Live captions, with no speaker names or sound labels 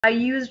I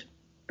used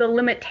the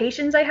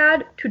limitations I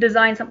had to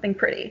design something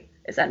pretty,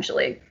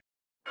 essentially.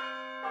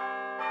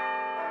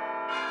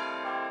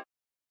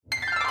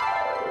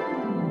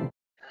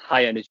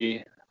 Hi,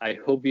 Energy. I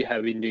hope you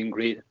have been doing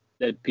great.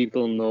 That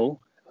people know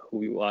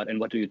who you are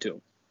and what do you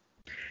do.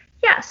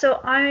 Yeah,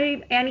 so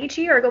I'm Annie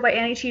Chie, or I go by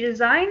Annie Chie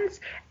Designs,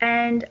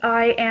 and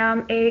I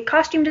am a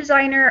costume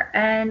designer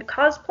and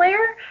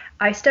cosplayer.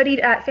 I studied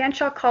at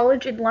Fanshawe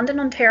College in London,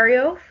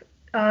 Ontario,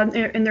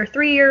 in their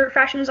 3-year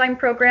fashion design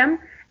program,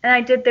 and I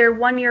did their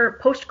 1-year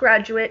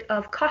postgraduate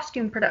of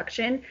costume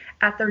production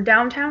at their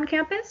downtown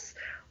campus.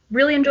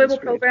 Really That's enjoyable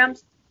great.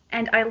 programs,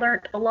 and I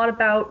learned a lot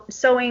about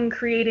sewing,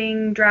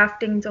 creating,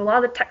 drafting, so a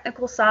lot of the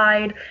technical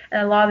side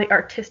and a lot of the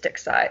artistic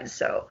side.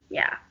 So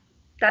yeah,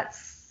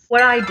 that's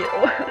what I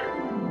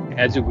do.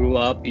 As you grew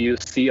up, you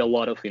see a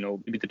lot of,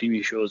 maybe the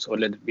TV shows or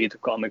let it be the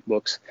comic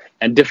books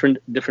and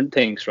different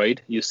things,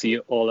 right? You see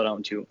all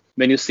around you.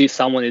 When you see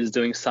someone is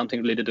doing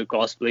something related to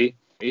cosplay,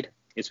 right?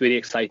 It's very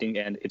exciting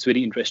and it's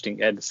very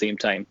interesting at the same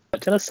time.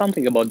 Tell us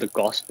something about the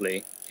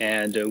cosplay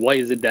and why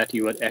is it that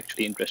you are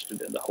actually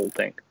interested in the whole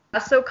thing?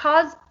 So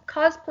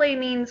cosplay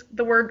means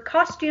the word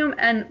costume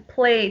and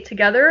play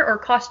together, or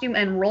costume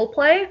and role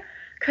play,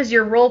 because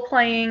you're role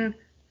playing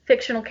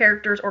fictional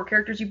characters or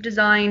characters you've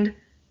designed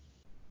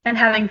and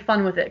having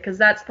fun with it, because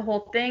that's the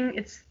whole thing.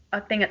 It's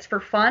a thing that's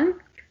for fun,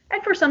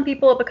 and for some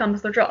people it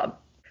becomes their job.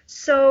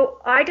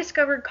 So I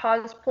discovered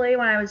cosplay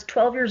when I was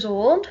 12 years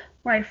old,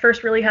 when I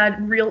first really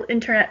had real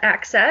internet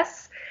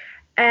access,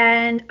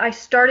 and I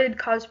started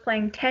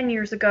cosplaying 10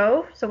 years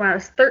ago, so when I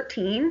was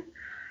 13,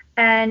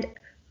 and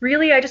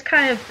really I just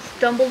kind of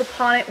stumbled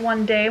upon it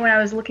one day when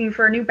I was looking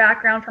for a new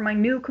background for my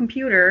new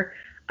computer.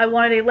 I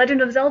wanted a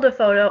Legend of Zelda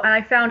photo, and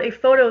I found a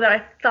photo that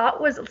I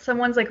thought was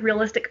someone's like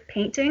realistic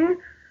painting,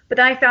 but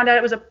then I found out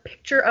it was a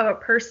picture of a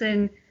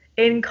person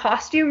in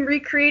costume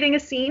recreating a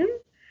scene,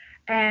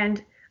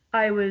 and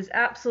I was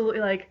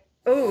absolutely like,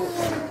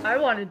 oh, I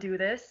want to do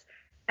this.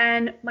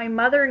 And my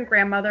mother and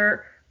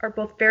grandmother are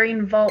both very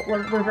involved,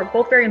 were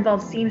both very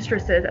involved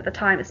seamstresses at the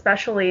time,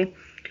 especially.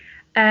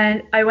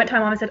 And I went to my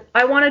mom and said,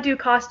 I want to do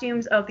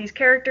costumes of these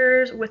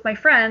characters with my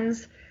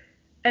friends.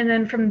 And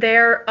then from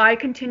there, I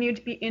continued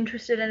to be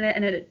interested in it,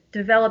 and it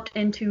developed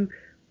into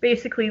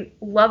basically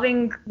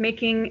loving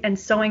making and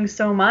sewing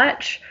so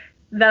much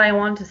that I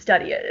wanted to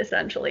study it,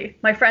 essentially.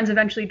 My friends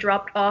eventually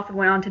dropped off and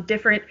went on to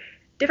different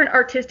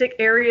artistic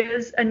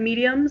areas and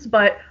mediums,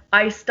 but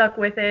I stuck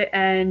with it,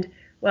 and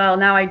well,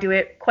 now I do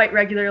it quite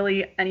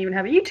regularly and even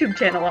have a YouTube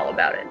channel all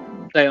about it.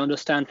 I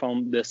understand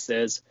from this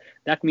is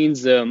that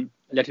means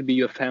let it be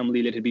your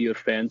family, let it be your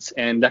friends,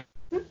 and that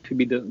could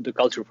be the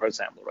culture, for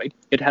example, right?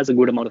 It has a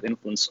good amount of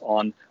influence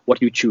on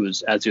what you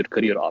choose as your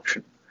career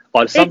option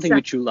or something Exactly.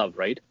 which you love,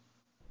 right?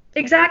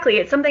 Exactly.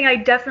 It's something I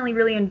definitely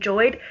really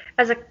enjoyed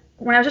as a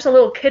when I was just a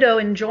little kiddo,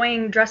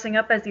 enjoying dressing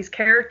up as these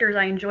characters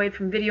I enjoyed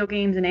from video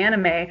games and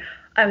anime.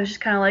 I was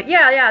just kind of like,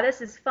 yeah, this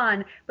is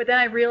fun. But then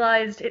I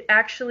realized it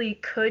actually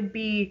could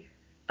be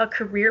a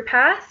career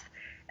path.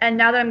 And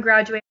now that I'm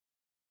graduating,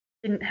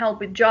 it didn't help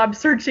with job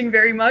searching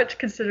very much,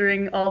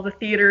 considering all the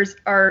theaters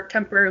are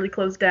temporarily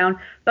closed down.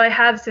 But I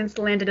have since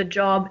landed a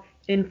job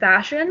in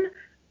fashion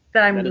that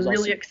That I'm is really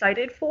awesome.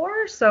 excited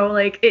for. So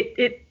like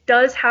it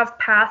does have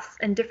paths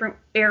and different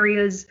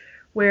areas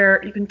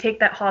where you can take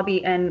that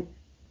hobby and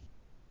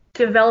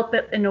develop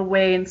it in a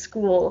way in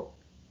school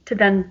to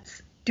then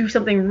do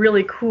something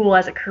really cool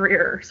as a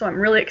career. So I'm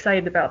really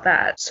excited about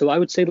that. So I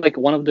would say like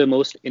one of the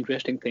most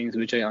interesting things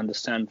which I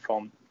understand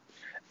from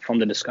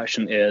the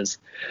discussion is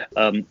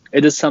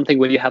it is something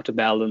where you have to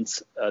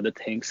balance the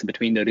things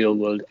between the real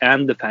world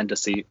and the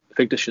fantasy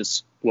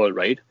fictitious world,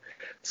 right?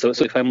 So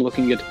if I'm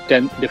looking at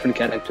 10 different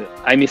characters,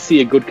 I may see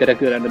a good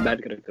character and a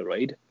bad character,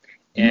 right?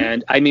 Mm-hmm.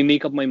 And I may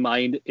make up my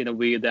mind in a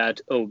way that,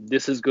 oh,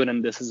 this is good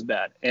and this is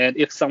bad. And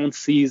if someone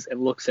sees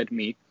and looks at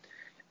me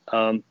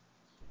um,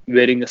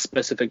 wearing a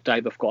specific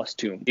type of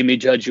costume, they may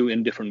judge you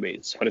in different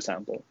ways, for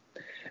example.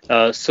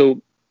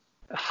 So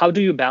how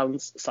do you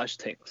balance such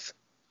things?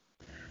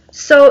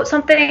 So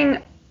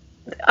something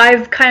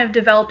I've kind of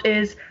developed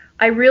is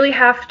I really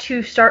have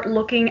to start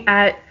looking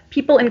at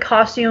people in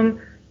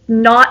costume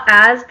not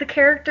as the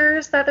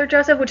characters that they're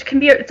dressed as, which can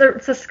be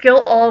it's a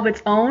skill all of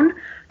its own.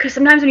 Because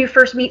sometimes when you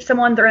first meet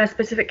someone, they're in a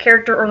specific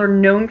character or they're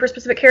known for a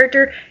specific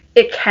character,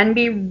 it can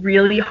be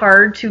really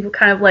hard to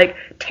kind of like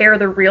tear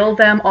the real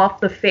them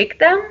off the fake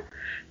them.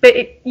 But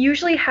it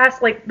usually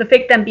has like the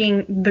fake them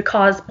being the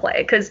cosplay,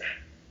 because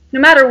no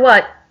matter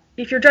what,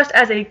 if you're dressed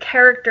as a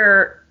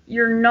character,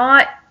 you're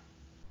not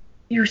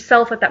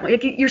yourself at that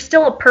point. You're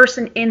still a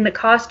person in the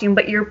costume,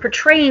 but you're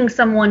portraying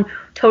someone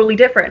totally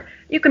different.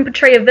 You can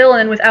portray a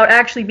villain without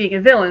actually being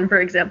a villain,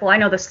 for example. I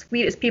know the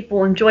sweetest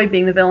people enjoy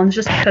being the villains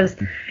just because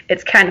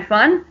it's kind of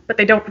fun, but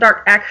they aren't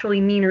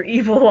actually mean or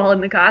evil while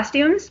in the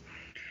costumes.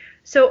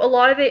 So a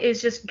lot of it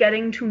is just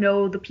getting to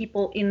know the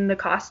people in the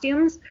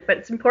costumes, but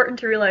it's important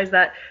to realize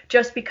that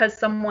just because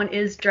someone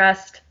is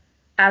dressed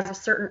as a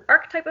certain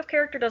archetype of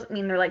character doesn't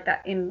mean they're like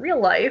that in real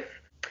life.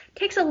 It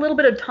takes a little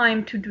bit of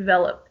time to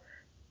develop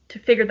to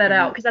figure that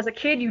out. Because as a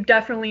kid, you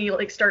definitely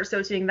like start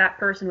associating that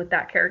person with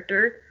that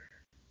character.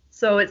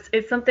 So it's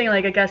something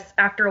like, I guess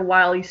after a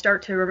while you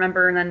start to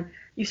remember, and then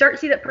you start to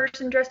see that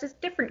person dressed as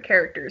different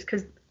characters,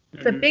 because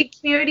it's a big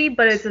community,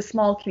 but it's a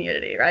small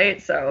community,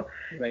 right? So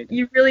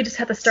you really just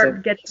have to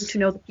start getting to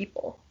know the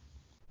people.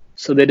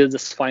 So there is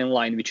this fine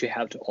line which you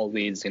have to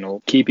always,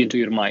 keep into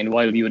your mind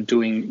while you're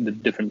doing the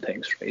different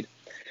things, right?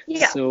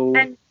 Yeah,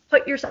 and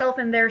put yourself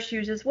in their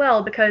shoes as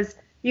well, because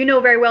you know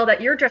very well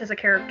that you're dressed as a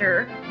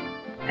character,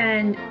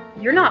 and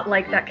you're not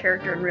like that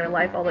character in real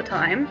life all the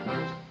time.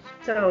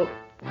 So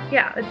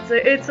yeah,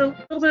 it's a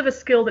little bit of a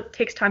skill that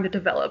takes time to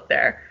develop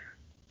there.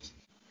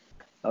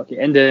 Okay,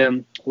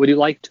 and would you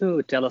like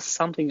to tell us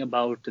something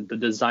about the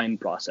design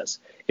process?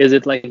 Is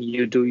it like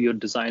you do your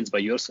designs by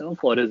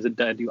yourself, or is it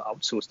that you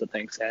outsource the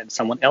things and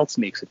someone else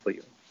makes it for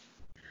you?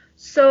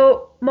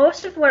 So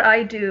most of what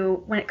I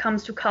do when it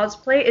comes to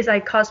cosplay is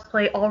I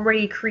cosplay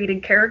already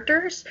created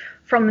characters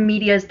from the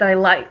medias that I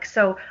like.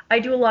 So I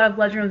do a lot of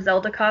Legend of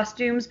Zelda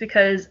costumes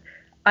because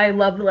I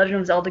love the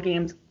Legend of Zelda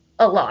games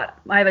a lot.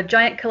 I have a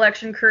giant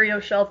collection curio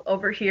shelf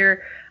over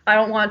here. I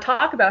don't want to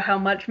talk about how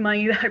much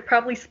money that I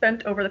probably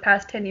spent over the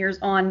past 10 years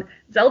on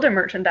Zelda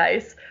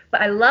merchandise,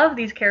 but I love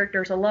these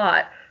characters a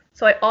lot.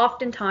 So I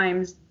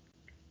oftentimes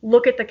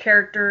look at the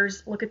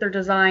characters, look at their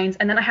designs,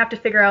 and then I have to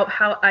figure out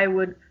how I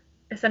would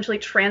essentially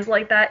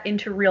translate that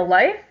into real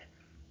life.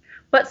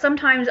 But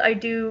sometimes I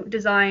do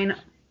design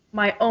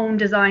my own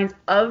designs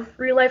of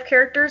real life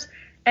characters.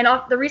 And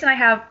the reason I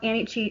have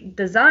Anichi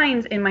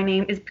Designs in my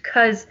name is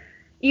because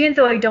even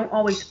though I don't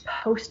always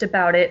post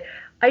about it,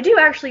 I do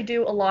actually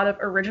do a lot of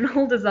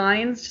original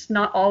designs, just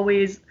not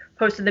always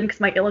posted them because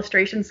my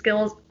illustration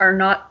skills are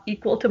not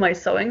equal to my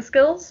sewing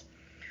skills.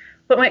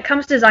 But when it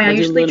comes to design, I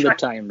usually learn with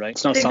time, right?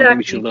 It's not something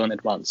which you learn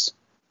at once.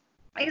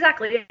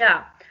 Exactly,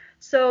 yeah.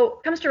 So when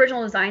it comes to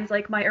original designs,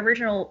 like my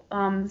original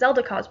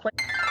Zelda cosplay,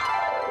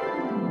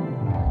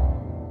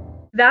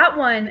 that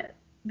one,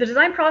 the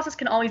design process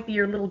can always be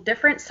a little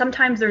different.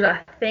 Sometimes there's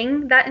a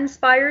thing that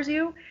inspires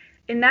you.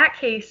 In that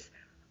case,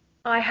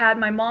 I had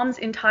my mom's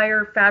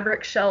entire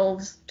fabric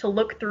shelves to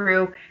look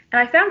through,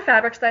 and I found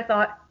fabrics that I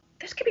thought,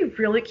 this could be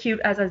really cute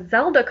as a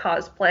Zelda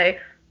cosplay,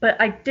 but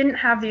I didn't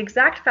have the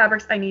exact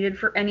fabrics I needed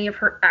for any of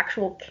her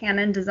actual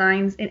canon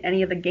designs in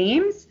any of the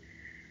games.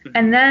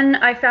 And then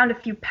I found a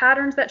few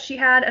patterns that she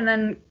had, and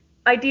then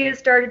ideas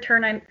started to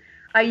turn.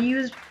 I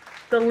used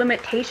the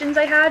limitations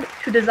I had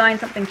to design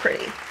something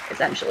pretty,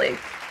 essentially.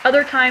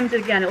 Other times,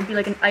 again, it would be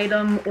like an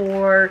item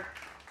or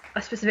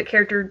a specific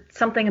character,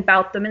 something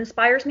about them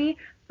inspires me.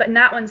 But in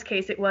that one's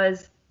case, it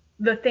was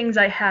the things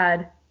I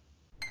had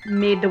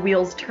made the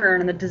wheels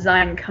turn and the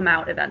design come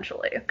out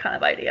eventually, kind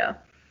of idea.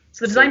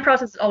 So the design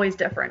process is always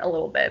different a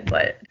little bit,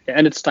 but...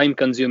 And it's time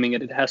consuming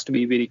and it has to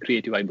be very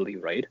creative, I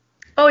believe, right?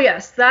 Oh,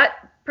 yes.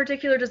 That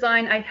particular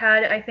design, I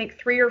had, I think,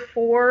 3 or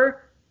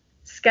 4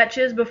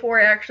 sketches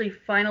before I actually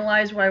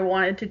finalized what I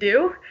wanted to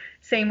do.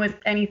 Same with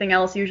anything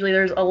else. Usually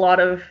there's a lot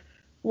of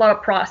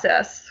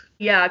process.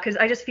 Yeah, because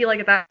I just feel like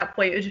at that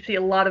point it would just be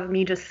a lot of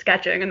me just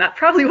sketching, and that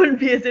probably wouldn't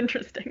be as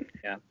interesting.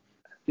 Yeah.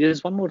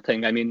 There's one more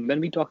thing. I mean, when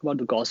we talk about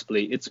the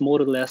cosplay, it's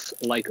more or less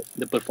like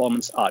the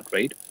performance art,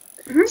 right?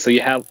 Mm-hmm. So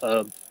you have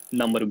a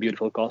number of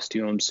beautiful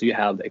costumes. You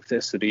have the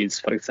accessories,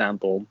 for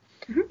example,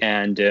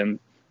 and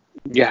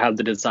you have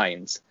the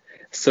designs.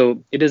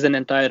 So it is an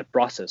entire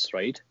process,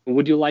 right?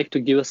 Would you like to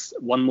give us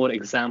one more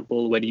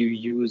example where you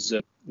use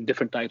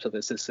different types of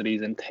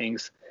accessories and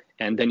things,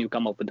 and then you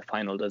come up with the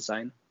final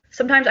design?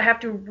 Sometimes I have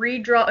to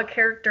redraw a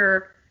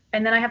character,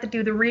 and then I have to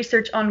do the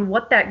research on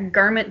what that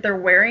garment they're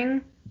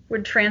wearing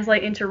would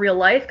translate into real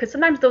life, because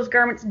sometimes those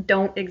garments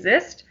don't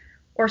exist,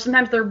 or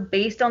sometimes they're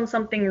based on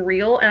something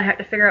real, and I have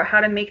to figure out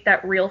how to make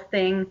that real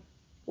thing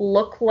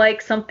look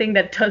like something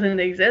that doesn't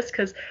exist,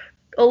 because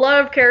a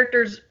lot of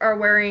characters are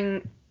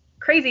wearing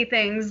crazy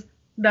things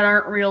that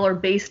aren't real or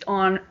based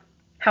on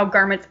how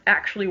garments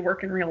actually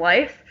work in real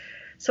life.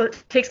 So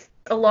it takes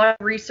a lot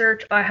of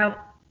research. I have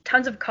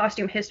tons of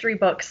costume history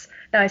books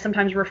that I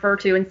sometimes refer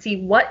to and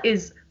see what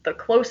is the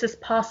closest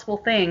possible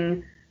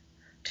thing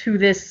to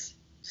this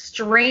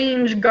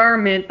strange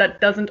garment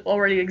that doesn't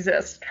already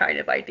exist kind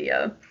of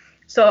idea.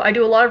 So I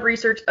do a lot of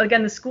research.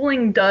 Again, the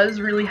schooling does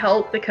really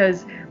help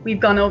because we've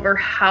gone over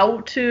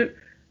how to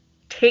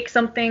take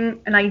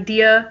something, an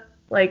idea,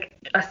 like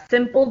a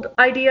simple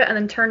idea, and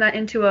then turn that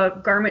into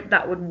a garment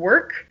that would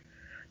work.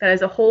 That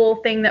is a whole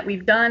thing that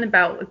we've done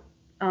about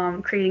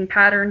creating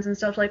patterns and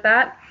stuff like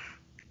that.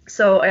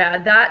 So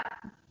yeah,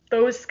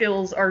 those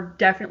skills are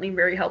definitely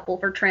very helpful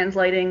for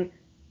translating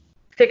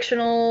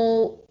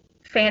fictional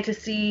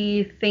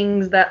fantasy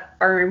things that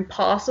are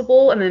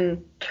impossible and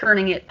then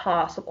turning it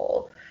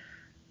possible.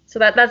 So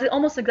that's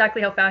almost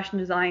exactly how fashion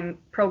design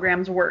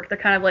programs work. They're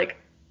kind of like,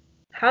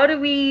 how do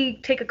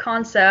we take a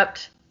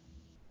concept,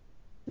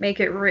 make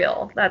it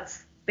real?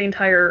 That's the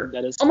entire...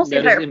 That is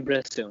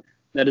impressive.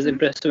 That is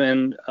impressive,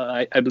 and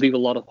I believe a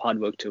lot of hard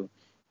work too.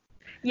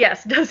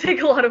 Yes, it does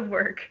take a lot of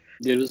work.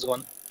 There is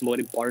one more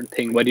important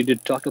thing. Why did you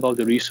talk about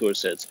the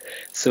resources?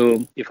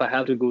 So if I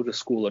have to go to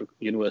school or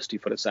university,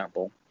 for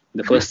example,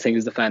 The first thing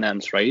is the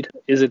finance, right?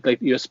 Is it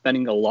like you're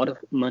spending a lot of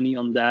money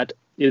on that?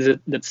 Is it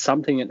that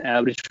something an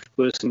average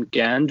person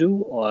can do,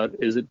 or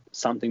is it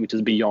something which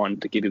is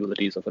beyond the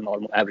capabilities of a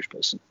normal average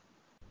person?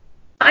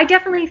 I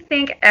definitely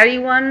think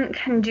anyone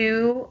can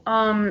do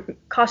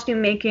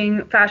costume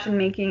making, fashion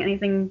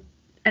making,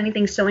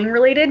 anything sewing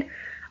related.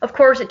 Of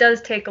course, it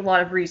does take a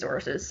lot of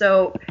resources.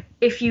 So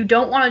if you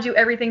don't want to do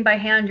everything by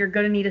hand, you're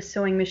going to need a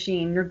sewing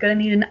machine. You're going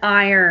to need an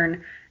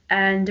iron.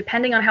 And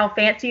depending on how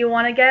fancy you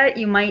want to get,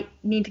 you might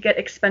need to get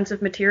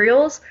expensive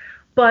materials.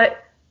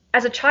 But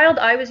as a child,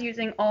 I was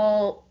using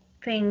all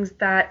things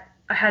that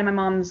I had in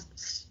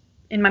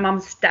my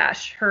mom's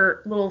stash,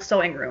 her little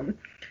sewing room,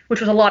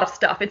 which was a lot of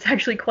stuff. It's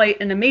actually quite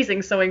an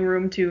amazing sewing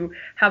room to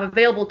have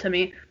available to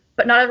me,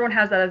 but not everyone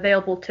has that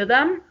available to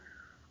them.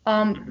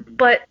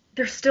 But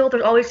there's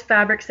always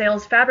fabric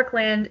sales.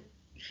 Fabricland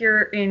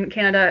here in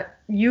Canada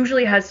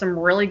usually has some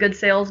really good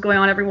sales going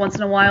on every once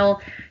in a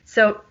while.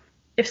 So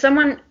if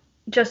someone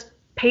just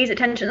pays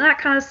attention to that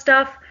kind of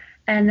stuff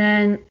and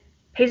then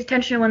pays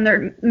attention when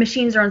their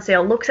machines are on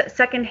sale, looks at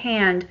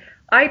secondhand.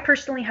 I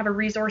personally have a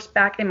resource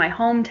back in my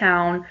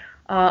hometown,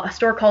 a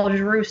store called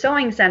Giroux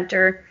Sewing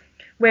Center,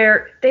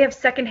 where they have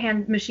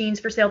secondhand machines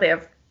for sale. They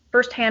have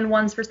first-hand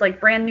ones for like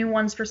brand new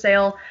ones for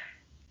sale.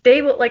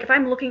 They will, like, if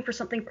I'm looking for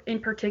something in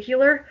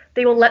particular,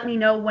 they will let me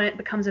know when it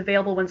becomes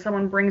available, when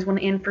someone brings one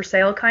in for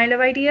sale kind of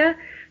idea.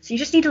 So you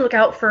just need to look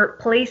out for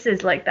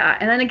places like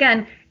that. And then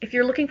again, if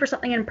you're looking for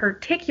something in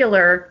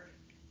particular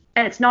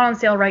and it's not on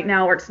sale right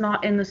now or it's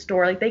not in the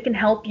store, like, they can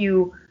help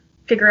you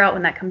figure out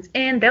when that comes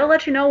in. They'll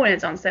let you know when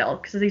it's on sale,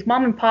 because these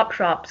mom and pop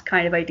shops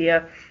kind of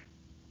idea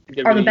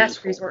are the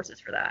best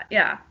resources for that.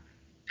 Yeah.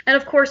 And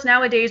of course,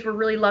 nowadays we're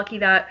really lucky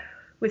that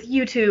with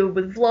YouTube,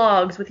 with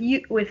vlogs, with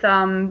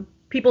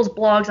people's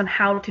blogs on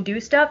how to do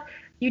stuff,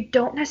 you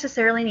don't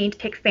necessarily need to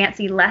take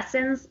fancy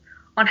lessons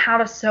on how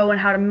to sew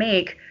and how to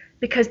make,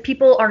 because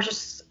people are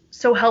just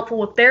so helpful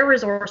with their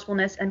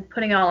resourcefulness and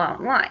putting it all out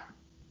online.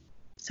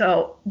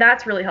 So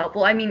that's really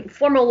helpful. I mean,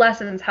 formal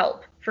lessons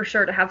help for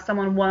sure, to have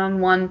someone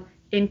one-on-one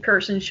in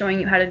person showing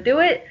you how to do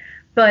it,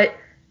 but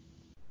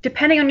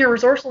depending on your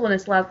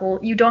resourcefulness level,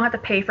 you don't have to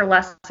pay for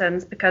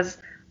lessons, because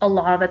a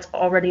lot of it's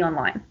already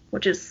online,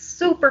 which is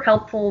super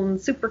helpful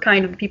and super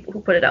kind of the people who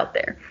put it out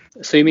there.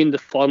 So you mean the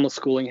formal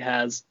schooling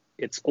has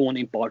its own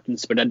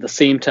importance, but at the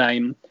same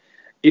time,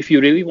 if you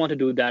really want to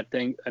do that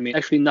thing, I mean,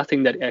 actually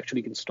nothing that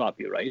actually can stop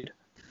you, right?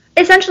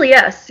 Essentially,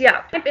 yes.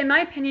 Yeah. In my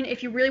opinion,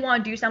 if you really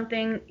want to do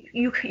something,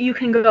 you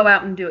can go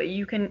out and do it.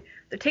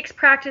 It takes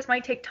practice,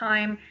 might take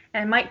time,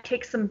 and might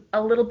take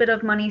a little bit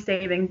of money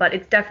saving, but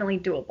it's definitely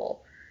doable.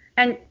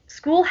 And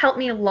school helped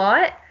me a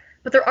lot,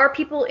 but there are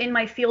people in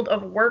my field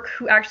of work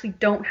who actually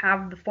don't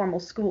have the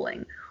formal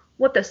schooling.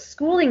 What the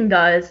schooling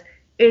does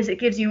is it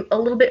gives you a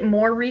little bit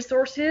more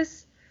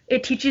resources.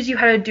 It teaches you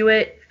how to do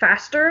it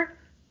faster,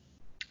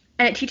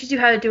 and it teaches you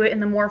how to do it in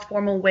the more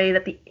formal way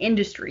that the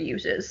industry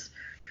uses.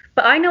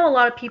 But I know a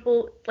lot of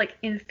people, like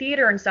in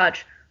theater and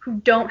such, who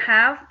don't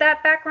have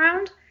that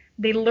background.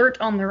 They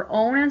learnt on their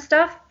own and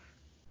stuff.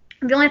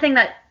 The only thing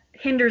that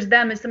hinders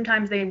them is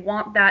sometimes they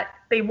want that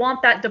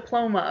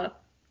diploma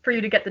for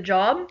you to get the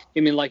job.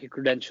 You mean like a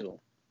credential?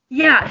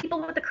 Yeah,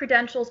 people with the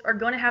credentials are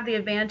going to have the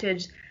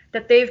advantage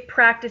that they've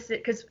practiced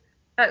it, because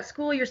at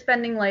school you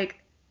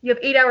have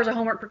 8 hours of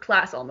homework per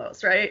class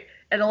almost, right?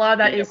 And a lot of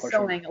that is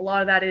sewing, a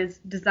lot of that is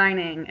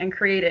designing and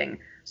creating.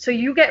 So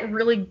you get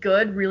really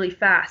good really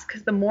fast,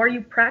 because the more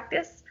you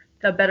practice,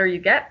 the better you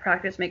get.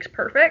 Practice makes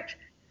perfect.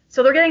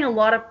 So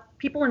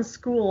people in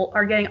school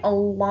are getting a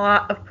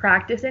lot of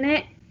practice in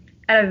it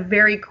at a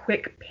very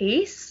quick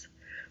pace.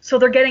 So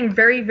they're getting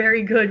very,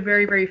 very good,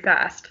 very, very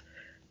fast,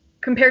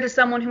 compared to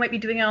someone who might be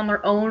doing it on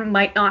their own,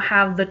 might not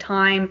have the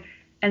time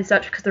and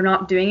such, because they're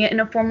not doing it in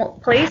a formal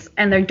place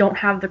and they don't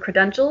have the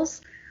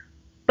credentials.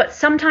 But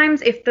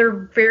sometimes if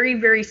they're very,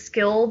 very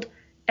skilled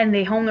and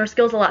they hone their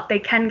skills a lot, they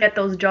can get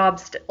those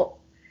jobs still.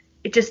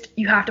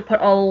 You have to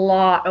put a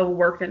lot of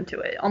work into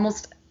it,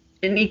 almost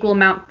an equal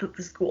amount to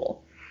the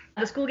school.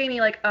 The school gave me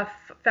like a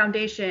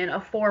foundation,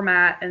 a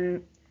format,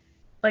 and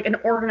like an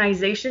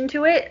organization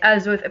to it,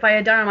 as with if I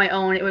had done it on my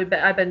own,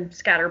 I've been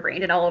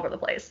scatterbrained and all over the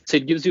place. So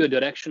it gives you a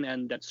direction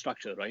and that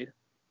structure, right?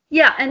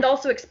 Yeah, and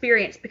also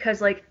experience, because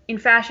like in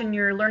fashion,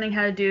 you're learning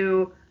how to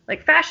do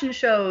like fashion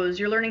shows,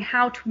 you're learning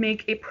how to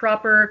make a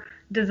proper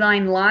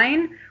design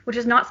line, which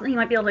is not something you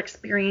might be able to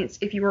experience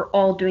if you were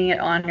all doing it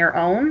on your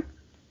own.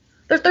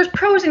 There's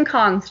pros and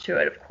cons to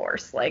it, of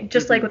course, like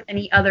just like with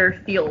any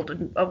other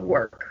field of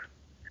work.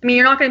 I mean,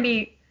 you're not going to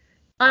be,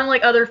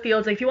 unlike other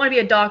fields, like if you want to be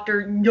a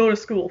doctor, go to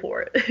school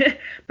for it.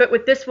 But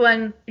with this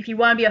one, if you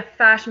want to be a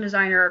fashion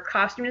designer or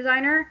costume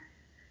designer,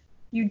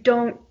 you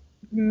don't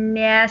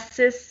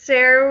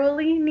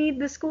necessarily need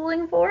the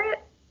schooling for it,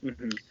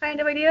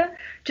 kind of idea.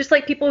 Just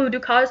like people who do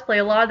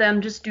cosplay, a lot of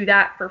them just do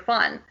that for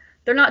fun.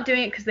 They're not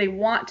doing it because they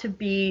want to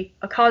be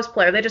a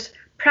cosplayer. They just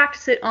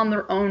practice it on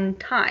their own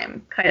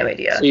time, kind of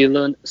idea.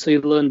 So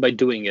you learn by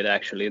doing it,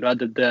 actually,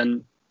 rather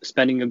than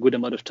spending a good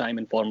amount of time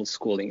in formal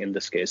schooling in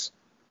this case.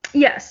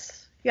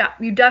 Yes. Yeah,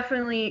 you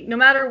definitely, no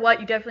matter what,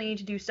 you definitely need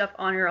to do stuff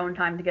on your own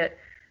time to get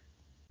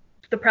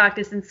the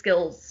practice and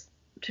skills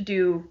to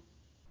do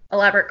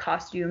elaborate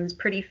costumes,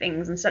 pretty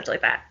things, and such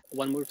like that.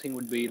 One more thing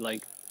would be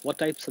like, what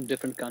types of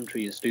different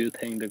countries do you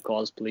think the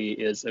cosplay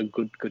is a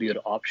good career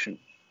option?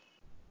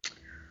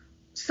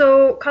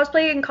 So,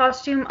 cosplay and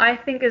costume, I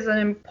think, is an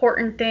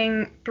important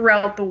thing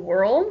throughout the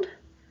world,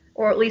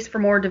 or at least for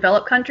more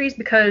developed countries,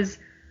 because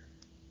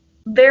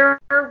there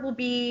will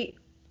be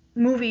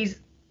movies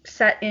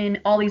set in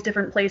all these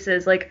different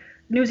places. Like,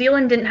 New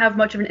Zealand didn't have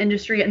much of an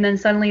industry, and then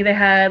suddenly they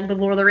had the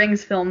Lord of the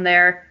Rings film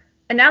there.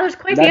 And now there's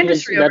quite the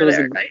industry That over was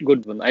a there, right?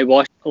 good one. I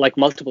watched like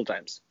multiple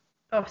times.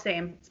 Oh,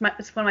 same.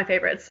 It's one of my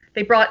favorites.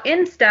 They brought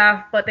in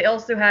staff, but they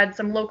also had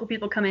some local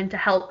people come in to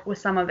help with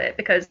some of it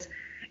because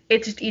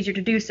it's just easier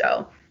to do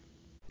so.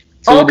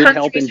 So All it did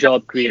help in countries have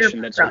job theater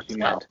creation. That's what backgrounds you as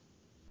well.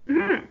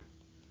 meant. Hmm.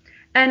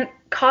 And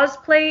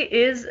cosplay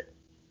is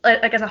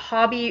like as a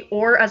hobby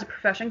or as a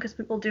profession, because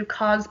people do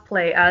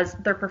cosplay as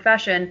their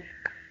profession.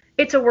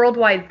 It's a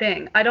worldwide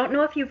thing. I don't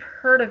know if you've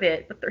heard of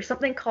it, but there's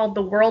something called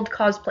the World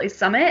Cosplay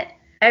Summit.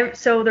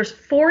 So there's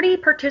 40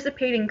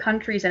 participating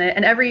countries in it,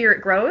 and every year it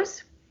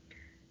grows.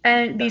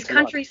 And these That's a lot.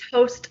 countries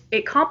host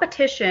a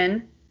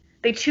competition.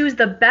 They choose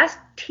the best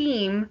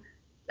team,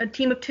 a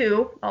team of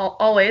two,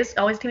 always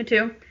a team of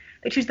two.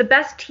 They choose the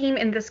best team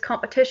in this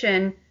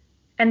competition,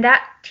 and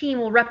that team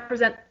will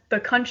represent the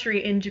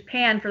country in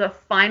Japan for the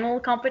final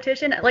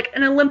competition, like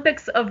an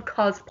Olympics of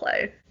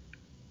cosplay.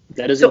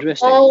 That is So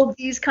interesting. all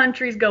these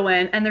countries go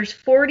in, and there's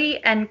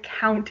 40 and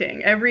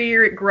counting. Every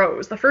year it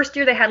grows. The first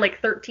year they had like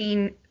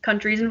 13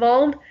 countries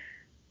involved.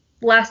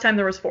 Last time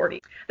there was 40.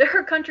 There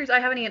are countries I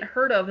haven't even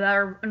heard of that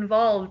are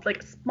involved,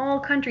 like small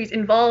countries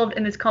involved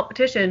in this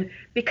competition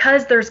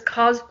because there's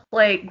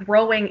cosplay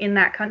growing in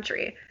that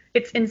country.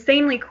 It's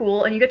insanely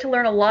cool, and you get to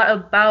learn a lot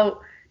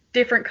about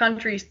different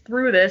countries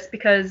through this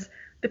because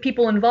the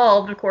people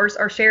involved, of course,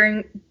 are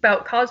sharing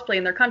about cosplay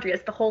in their country.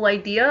 That's the whole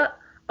idea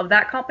of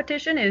that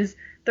competition is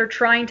they're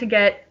trying to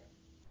get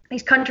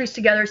these countries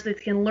together so they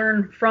can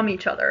learn from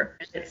each other.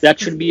 That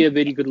should be a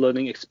very good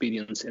learning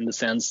experience in the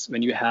sense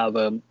when you have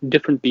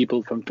different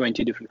people from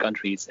 20 different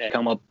countries and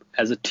come up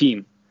as a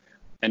team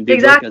and they work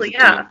as Exactly, a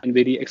yeah. team. And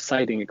very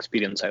exciting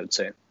experience, I would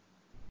say.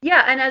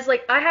 Yeah, and as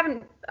like I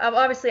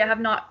have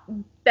not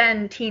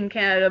been Team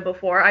Canada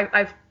before.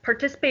 I've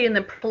participated in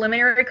the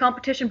preliminary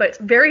competition, but it's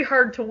very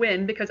hard to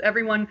win because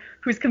everyone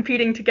who's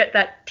competing to get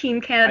that Team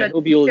I Canada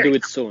hope you'll do series.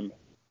 it soon.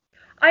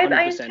 I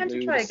 100%. intend to We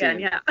will try see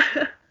again, it.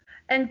 yeah.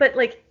 And but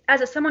like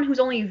as someone who's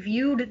only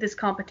viewed this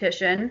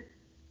competition,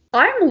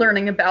 I'm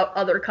learning about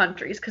other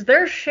countries because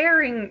they're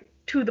sharing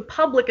to the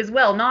public as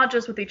well, not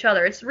just with each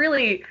other. It's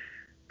really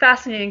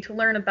fascinating to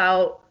learn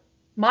about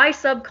my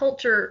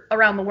subculture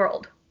around the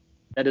world.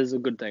 That is a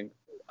good thing.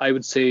 I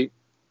would say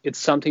it's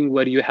something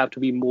where you have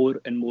to be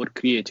more and more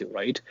creative,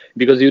 right?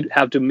 Because you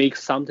have to make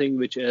something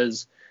which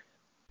is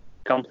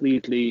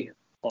completely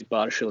or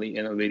partially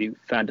in a very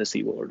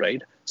fantasy world,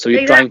 right? So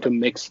you're trying to Exactly.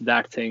 mix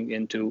that thing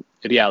into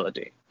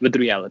reality with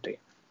reality.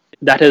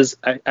 That is,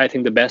 I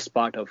think, the best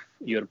part of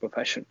your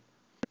profession.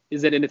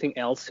 Is there anything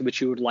else which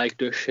you would like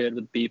to share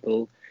with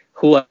people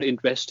who are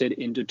interested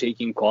into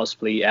taking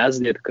cosplay as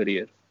their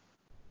career?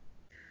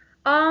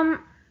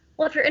 Um,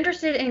 well, if you're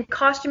interested in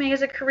costuming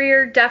as a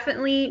career,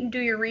 definitely do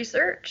your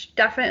research.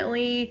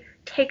 Definitely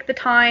take the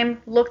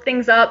time, look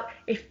things up.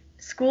 If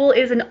school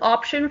is an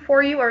option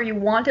for you or you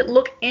want it,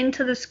 look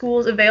into the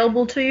schools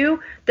available to you.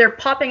 They're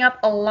popping up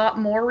a lot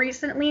more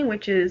recently,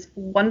 which is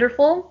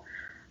wonderful.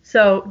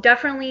 So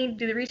definitely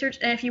do the research.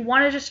 And if you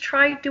want to just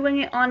try doing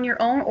it on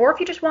your own, or if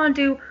you just want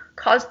to do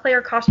cosplay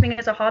or costuming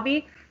as a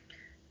hobby,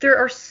 there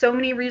are so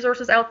many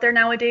resources out there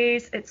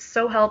nowadays. It's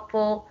so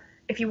helpful.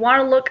 If you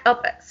want to look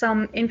up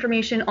some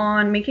information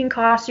on making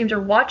costumes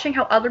or watching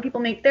how other people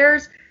make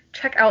theirs,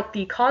 check out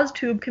the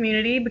CosTube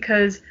community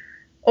because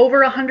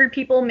over 100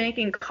 people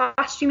making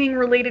costuming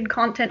related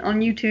content on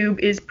YouTube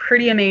is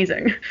pretty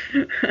amazing.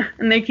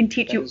 And they can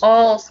teach That you is,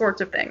 all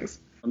sorts of things.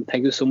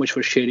 thank you so much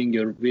for sharing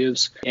your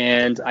views,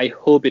 and I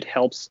hope it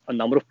helps a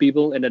number of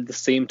people. And at the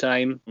same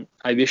time,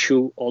 I wish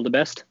you all the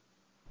best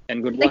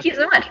and good Thank luck. you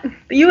so much.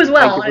 You as Thank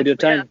well, you for your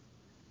honestly. Yeah. time.